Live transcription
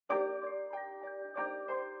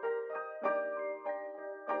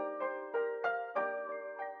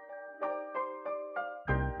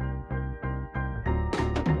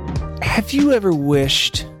Have you ever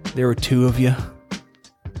wished there were two of you?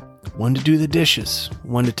 One to do the dishes,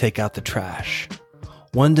 one to take out the trash,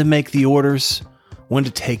 one to make the orders, one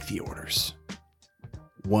to take the orders,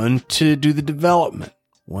 one to do the development,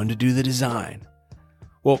 one to do the design.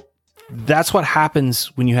 Well, that's what happens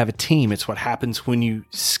when you have a team. It's what happens when you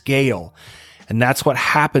scale. And that's what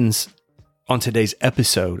happens on today's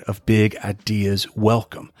episode of Big Ideas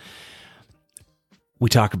Welcome. We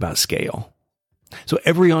talk about scale. So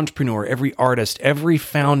every entrepreneur, every artist, every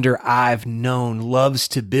founder I've known loves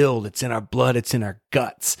to build. It's in our blood. It's in our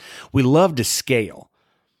guts. We love to scale.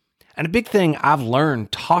 And a big thing I've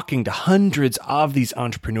learned talking to hundreds of these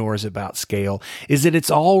entrepreneurs about scale is that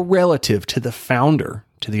it's all relative to the founder,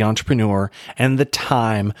 to the entrepreneur, and the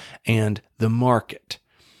time and the market,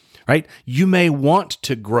 right? You may want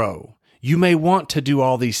to grow. You may want to do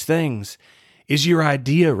all these things. Is your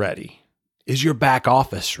idea ready? Is your back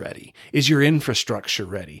office ready? Is your infrastructure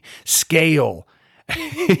ready? Scale.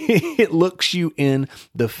 It looks you in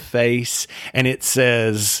the face and it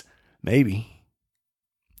says, maybe.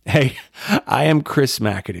 Hey, I am Chris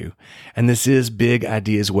McAdoo, and this is Big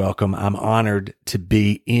Ideas Welcome. I'm honored to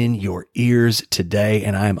be in your ears today,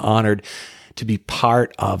 and I'm honored to be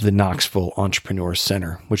part of the Knoxville Entrepreneur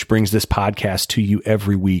Center, which brings this podcast to you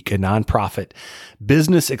every week, a nonprofit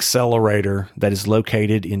business accelerator that is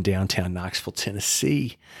located in downtown Knoxville,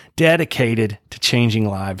 Tennessee, dedicated to changing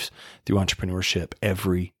lives through entrepreneurship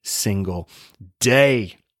every single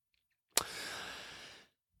day.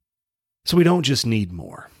 So we don't just need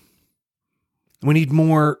more. We need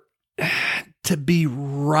more to be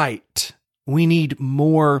right. We need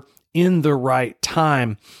more in the right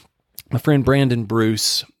time. My friend Brandon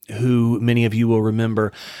Bruce, who many of you will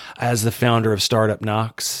remember as the founder of Startup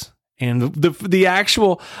Knox, and the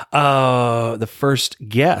first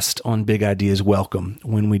guest on Big Ideas Welcome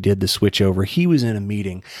when we did the switch over, he was in a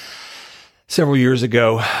meeting several years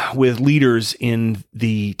ago with leaders in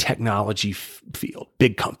the technology field,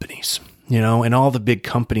 big companies. And all the big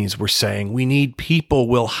companies were saying, we need people,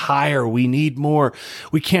 we'll hire, we need more,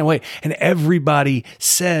 we can't wait. And everybody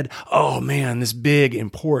said, oh man, this big,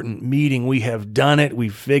 important meeting, we have done it,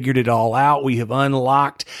 we've figured it all out, we have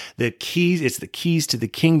unlocked the keys, it's the keys to the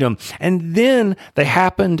kingdom. And then they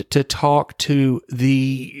happened to talk to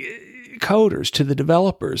the coders, to the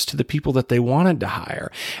developers, to the people that they wanted to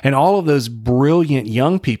hire. And all of those brilliant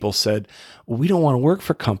young people said, well, we don't want to work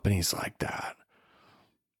for companies like that.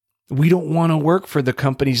 We don't want to work for the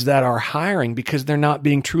companies that are hiring because they're not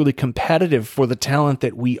being truly competitive for the talent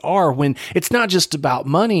that we are, when it's not just about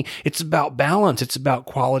money, it's about balance, it's about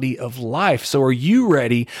quality of life. So are you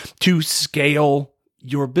ready to scale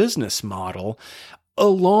your business model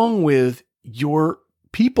along with your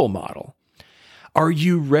people model? Are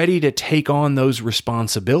you ready to take on those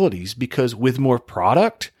responsibilities? Because with more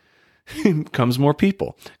product, comes more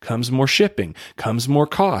people, comes more shipping, comes more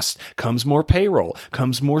cost, comes more payroll,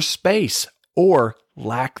 comes more space, or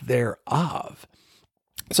lack thereof.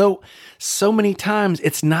 So many times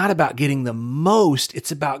it's not about getting the most,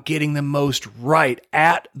 it's about getting the most right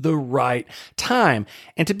at the right time.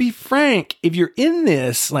 And to be frank, if you're in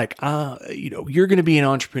this, you're going to be an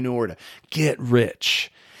entrepreneur to get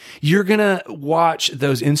rich. You're going to watch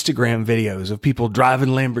those Instagram videos of people driving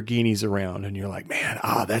Lamborghinis around and you're like, man,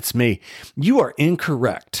 that's me. You are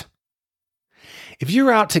incorrect. If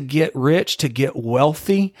you're out to get rich, to get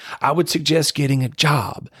wealthy, I would suggest getting a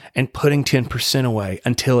job and putting 10% away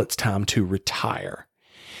until it's time to retire.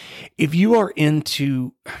 If you are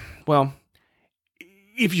into,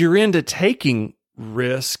 if you're into taking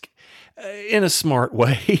risk in a smart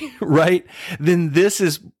way, right? Then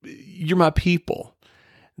you're my people.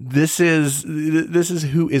 This is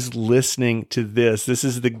who is listening to this. This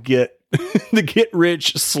is the get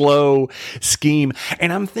rich slow scheme.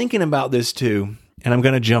 And I'm thinking about this too. And I'm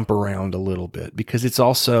going to jump around a little bit because it's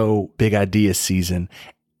also big idea season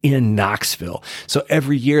in Knoxville. So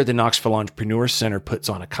every year the Knoxville Entrepreneur Center puts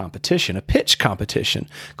on a competition, a pitch competition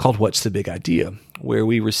called What's the Big Idea, where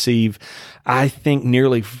we receive, I think,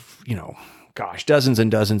 nearly, dozens and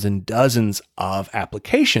dozens and dozens of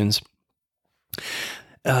applications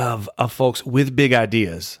of folks with big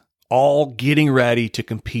ideas, all getting ready to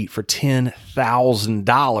compete for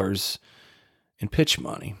 $10,000 in pitch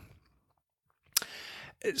money.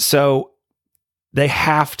 So they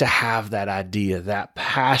have to have that idea, that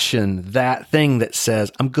passion, that thing that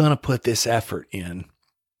says, I'm going to put this effort in.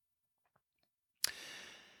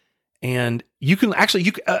 And you can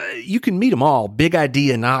actually, you can meet them all,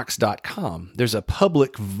 bigideaknocks.com. There's a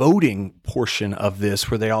public voting portion of this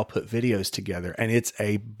where they all put videos together, and it's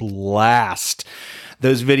a blast.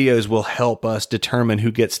 Those videos will help us determine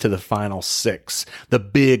who gets to the final 6. The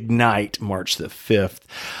big night, March the 5th,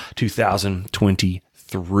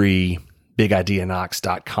 2023,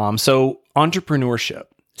 bigideaknocks.com. So entrepreneurship,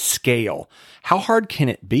 scale, how hard can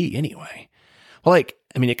it be anyway? Well, it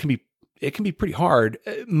can be pretty hard.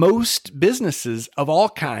 Most businesses of all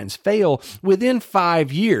kinds fail within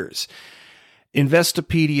 5 years.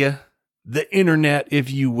 Investopedia, the internet,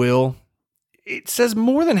 if you will, it says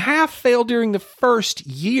more than half fail during the first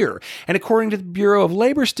year. And according to the Bureau of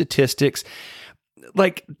Labor Statistics,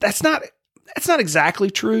 that's not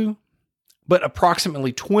exactly true, but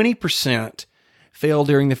approximately 20% fail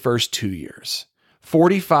during the first 2 years.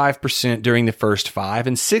 45% during the first 5,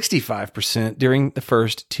 and 65% during the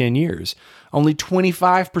first 10 years. Only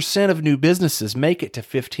 25% of new businesses make it to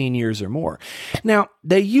 15 years or more. Now,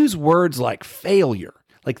 they use words like failure,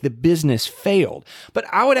 like the business failed. But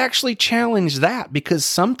I would actually challenge that, because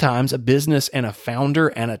sometimes a business and a founder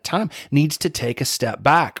and a time needs to take a step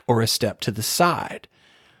back or a step to the side.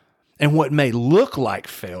 And what may look like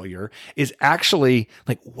failure is actually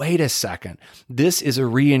wait a second, this is a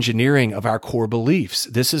re-engineering of our core beliefs.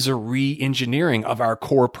 This is a re-engineering of our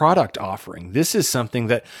core product offering. This is something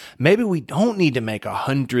that maybe we don't need to make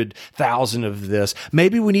 100,000 of this.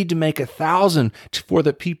 Maybe we need to make 1,000 for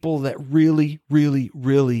the people that really, really,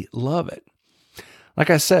 really love it. Like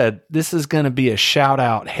I said, this is going to be a shout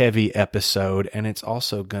out heavy episode, and it's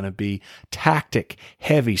also going to be tactic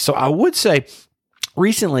heavy. So I would say,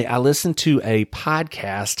 recently, I listened to a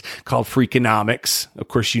podcast called Freakonomics. Of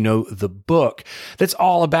course, you know the book. That's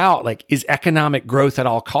all about, is economic growth at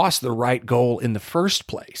all costs the right goal in the first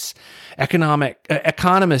place?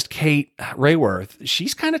 Economist Kate Raworth,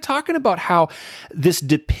 she's kind of talking about how this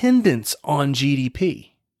dependence on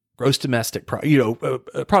GDP, gross domestic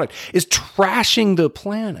product, is trashing the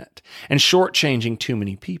planet and shortchanging too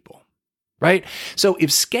many people. Right? So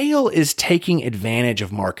if scale is taking advantage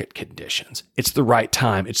of market conditions, it's the right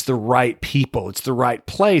time, it's the right people, it's the right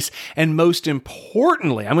place, and most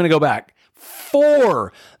importantly, I'm going to go back,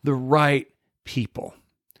 for the right people.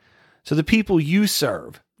 So the people you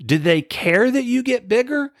serve, do they care that you get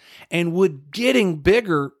bigger? And would getting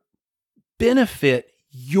bigger benefit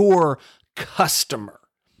your customer?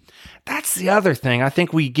 That's the other thing. I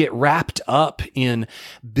think we get wrapped up in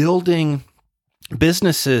building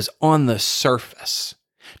businesses on the surface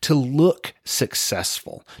to look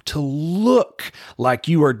successful, to look like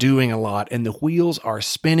you are doing a lot and the wheels are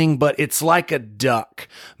spinning, but it's like a duck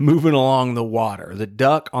moving along the water. The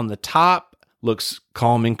duck on the top looks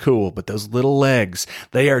calm and cool, but those little legs,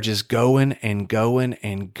 they are just going and going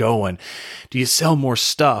and going. Do you sell more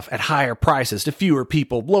stuff at higher prices to fewer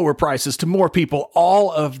people, lower prices to more people,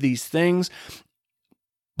 all of these things?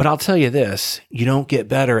 But I'll tell you this, you don't get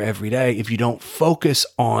better every day if you don't focus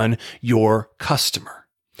on your customer.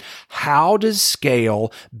 How does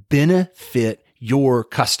scale benefit your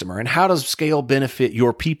customer? And how does scale benefit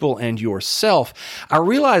your people and yourself? I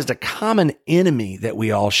realized a common enemy that we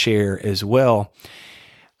all share as well.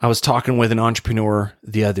 I was talking with an entrepreneur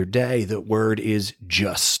the other day. The word is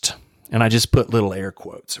just. And I just put little air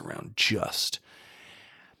quotes around just.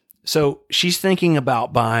 So she's thinking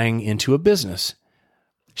about buying into a business.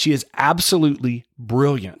 She is absolutely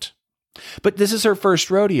brilliant. But this is her first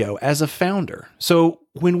rodeo as a founder. So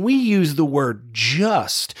when we use the word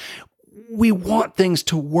just, we want things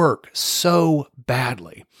to work so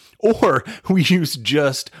badly. Or we use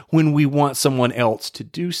just when we want someone else to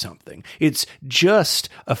do something. It's just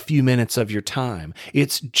a few minutes of your time.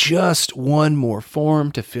 It's just one more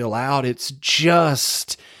form to fill out. It's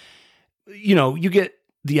just, you get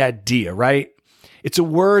the idea, right? It's a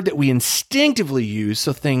word that we instinctively use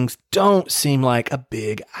so things don't seem like a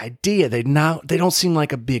big idea. They don't seem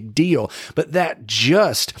like a big deal. But that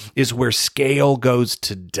just is where scale goes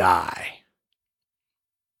to die.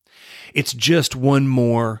 It's just one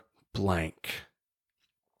more blank.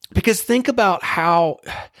 Because think about how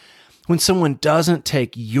when someone doesn't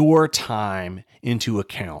take your time into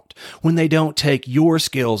account, when they don't take your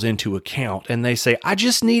skills into account, and they say, I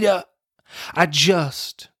just.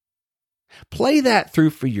 Play that through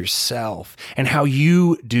for yourself and how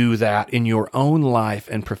you do that in your own life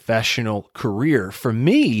and professional career. For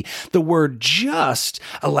me, the word just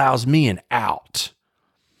allows me an out.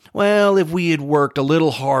 Well, if we had worked a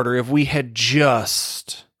little harder, if we had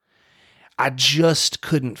just, I just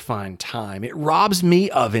couldn't find time. It robs me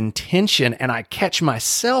of intention, and I catch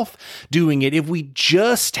myself doing it. If we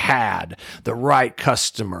just had the right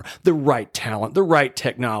customer, the right talent, the right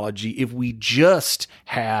technology, if we just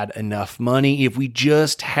had enough money, if we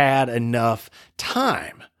just had enough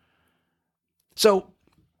time. So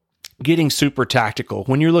getting super tactical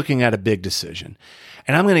when you're looking at a big decision,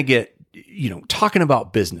 and I'm going to get, talking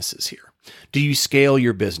about businesses here. Do you scale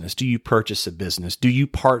your business? Do you purchase a business? Do you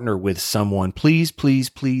partner with someone? Please, please,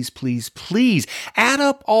 please, please, please add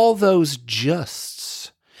up all those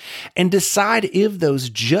justs and decide if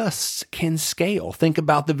those justs can scale. Think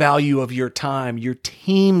about the value of your time, your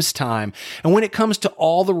team's time, and when it comes to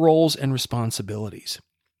all the roles and responsibilities.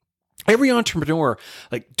 Every entrepreneur,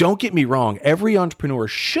 don't get me wrong, every entrepreneur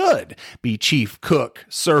should be chief cook,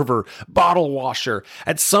 server, bottle washer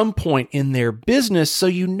at some point in their business, so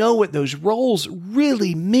you know what those roles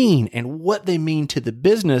really mean and what they mean to the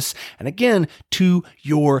business, and again, to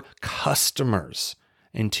your customers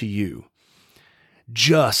and to you.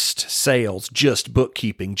 Just sales, just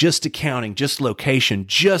bookkeeping, just accounting, just location,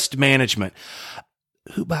 just management.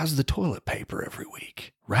 Who buys the toilet paper every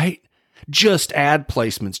week, right? Just ad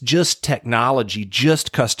placements, just technology,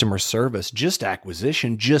 just customer service, just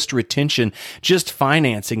acquisition, just retention, just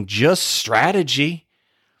financing, just strategy,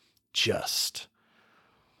 just.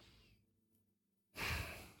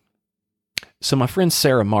 So my friend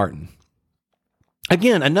Sarah Martin,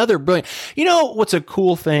 again, another brilliant, what's a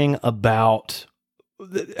cool thing about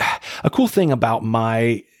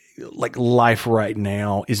my life right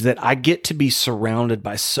now is that I get to be surrounded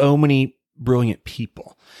by so many brilliant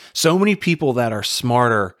people. So many people that are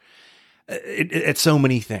smarter at so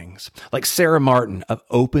many things. Like Sarah Martin of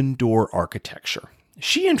Open Door Architecture.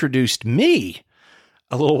 She introduced me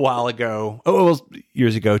a little while ago,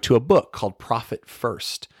 years ago, to a book called Profit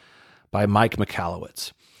First by Mike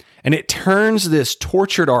McAdoo. And it turns this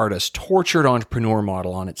tortured artist, tortured entrepreneur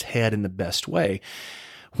model on its head in the best way.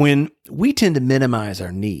 When we tend to minimize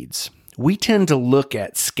our needs, we tend to look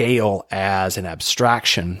at scale as an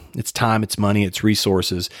abstraction. It's time, it's money, it's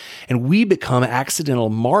resources, and we become accidental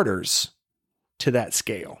martyrs to that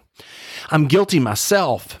scale. I'm guilty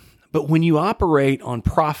myself, but when you operate on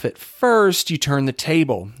profit first, you turn the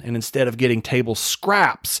table, and instead of getting table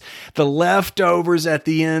scraps, the leftovers at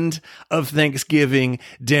the end of Thanksgiving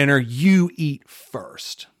dinner, you eat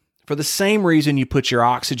first. For the same reason you put your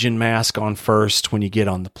oxygen mask on first when you get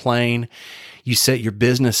on the plane, you set your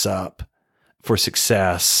business up for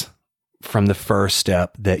success from the first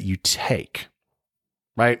step that you take,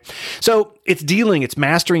 right? So it's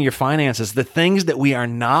mastering your finances, the things that we are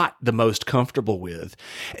not the most comfortable with.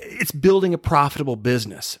 It's building a profitable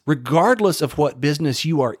business, regardless of what business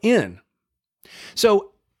you are in.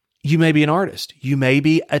 So you may be an artist. You may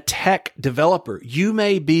be a tech developer. You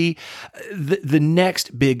may be the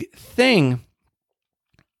next big thing.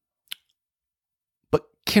 But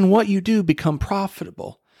can what you do become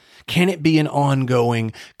profitable? Can it be an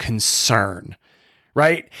ongoing concern?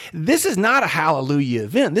 Right? This is not a hallelujah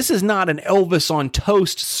event. This is not an Elvis on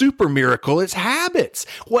toast super miracle. It's habits.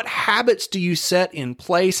 What habits do you set in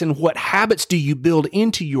place, and what habits do you build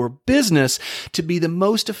into your business to be the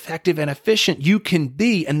most effective and efficient you can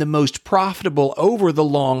be and the most profitable over the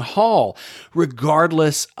long haul,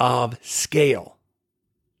 regardless of scale?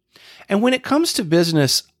 And when it comes to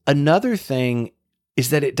business, another thing is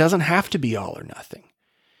that it doesn't have to be all or nothing.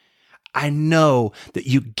 I know that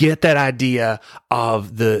you get that idea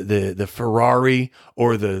of the Ferrari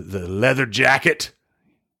or the leather jacket.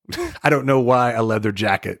 I don't know why a leather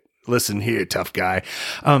jacket. Listen here, tough guy.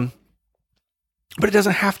 But it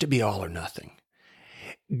doesn't have to be all or nothing.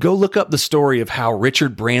 Go look up the story of how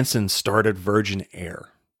Richard Branson started Virgin Air,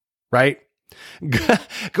 right?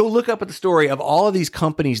 Go look up at the story of all of these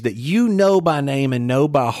companies that you know by name and know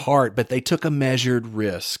by heart, but they took a measured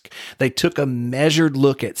risk. They took a measured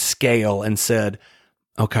look at scale and said,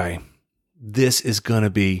 okay, this is going to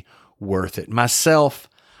be worth it. Myself,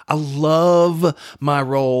 I love my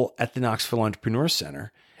role at the Knoxville Entrepreneur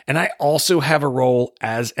Center, and I also have a role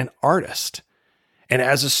as an artist and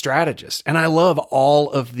as a strategist. And I love all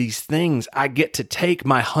of these things. I get to take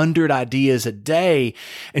my 100 ideas a day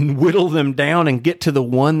and whittle them down and get to the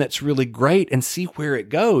one that's really great and see where it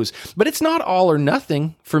goes. But it's not all or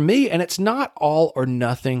nothing for me, and it's not all or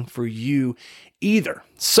nothing for you either.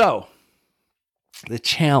 So the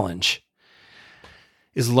challenge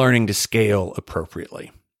is learning to scale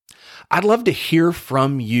appropriately. I'd love to hear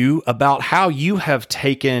from you about how you have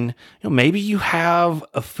taken, maybe you have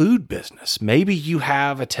a food business, maybe you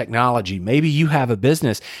have a technology, maybe you have a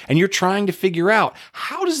business, and you're trying to figure out,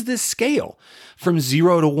 how does this scale from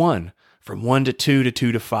 0 to 1, from 1 to 2 to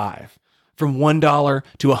 2 to 5, from $1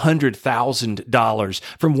 to $100,000,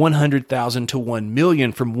 from $100,000 to $1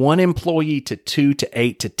 million, from 1 employee to 2 to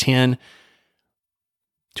 8 to 10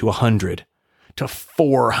 to 100 to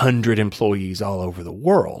 400 employees all over the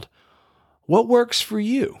world. What works for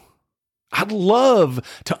you? I'd love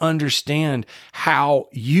to understand how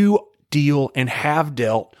you deal and have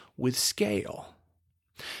dealt with scale.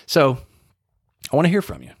 So I want to hear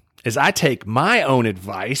from you as I take my own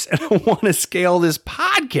advice and I want to scale this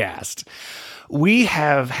podcast. We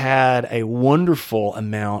have had a wonderful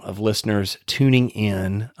amount of listeners tuning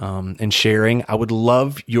in and sharing. I would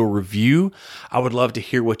love your review. I would love to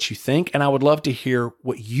hear what you think, and I would love to hear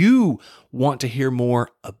what you want to hear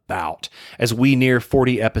more about as we near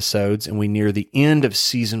 40 episodes and we near the end of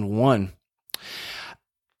season 1.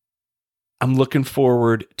 I'm looking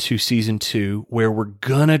forward to season 2, where we're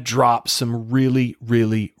gonna drop some really,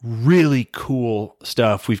 really, really cool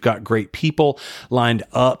stuff. We've got great people lined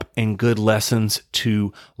up and good lessons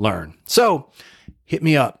to learn. So hit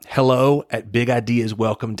me up,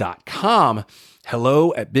 hello@bigideaswelcome.com.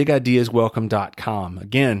 hello@bigideaswelcome.com.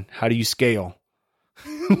 Again, how do you scale?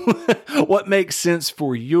 What makes sense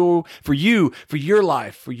for you, for your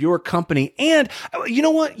life, for your company? And you know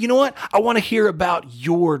what? I want to hear about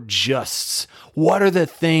your justs. What are the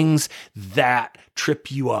things that trip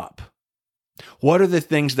you up? What are the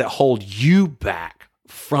things that hold you back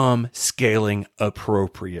from scaling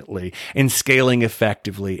appropriately and scaling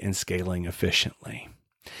effectively and scaling efficiently?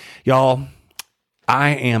 Y'all, I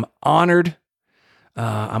am honored.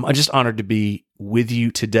 I'm just honored to be with you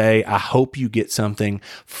today. I hope you get something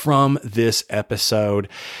from this episode.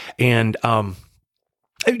 And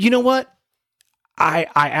you know what? I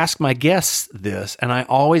ask my guests this, and I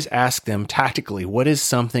always ask them tactically, what is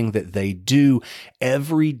something that they do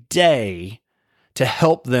every day to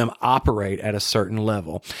help them operate at a certain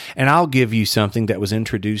level? And I'll give you something that was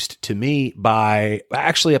introduced to me by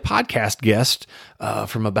actually a podcast guest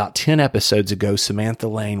from about 10 episodes ago, Samantha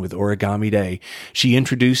Lane with Origami Day. She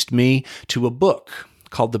introduced me to a book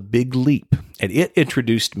called The Big Leap, and it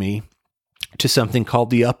introduced me to something called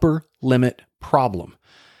the upper limit problem.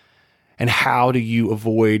 And how do you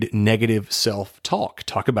avoid negative self-talk?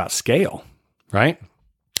 Talk about scale, right?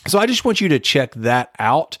 So I just want you to check that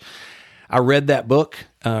out. I read that book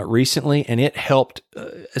recently, and it helped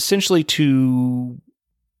essentially to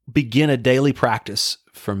begin a daily practice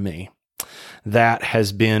for me that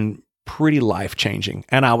has been pretty life-changing.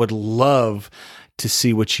 And I would love to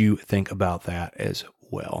see what you think about that as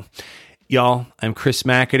well. Y'all, I'm Chris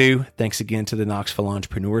McAdoo. Thanks again to the Knoxville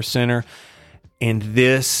Entrepreneur Center. And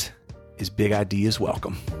this is Big Ideas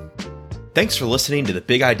Welcome. Thanks for listening to the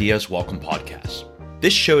Big Ideas Welcome podcast.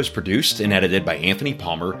 This show is produced and edited by Anthony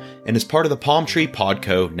Palmer and is part of the Palm Tree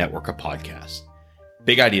Podco network of podcasts.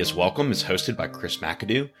 Big Ideas Welcome is hosted by Chris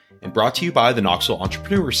McAdoo and brought to you by the Knoxville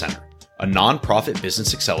Entrepreneur Center, a nonprofit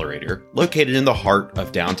business accelerator located in the heart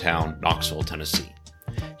of downtown Knoxville, Tennessee.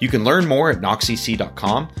 You can learn more at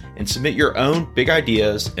knoxcc.com and submit your own big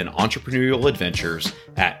ideas and entrepreneurial adventures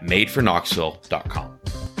at madeforknoxville.com.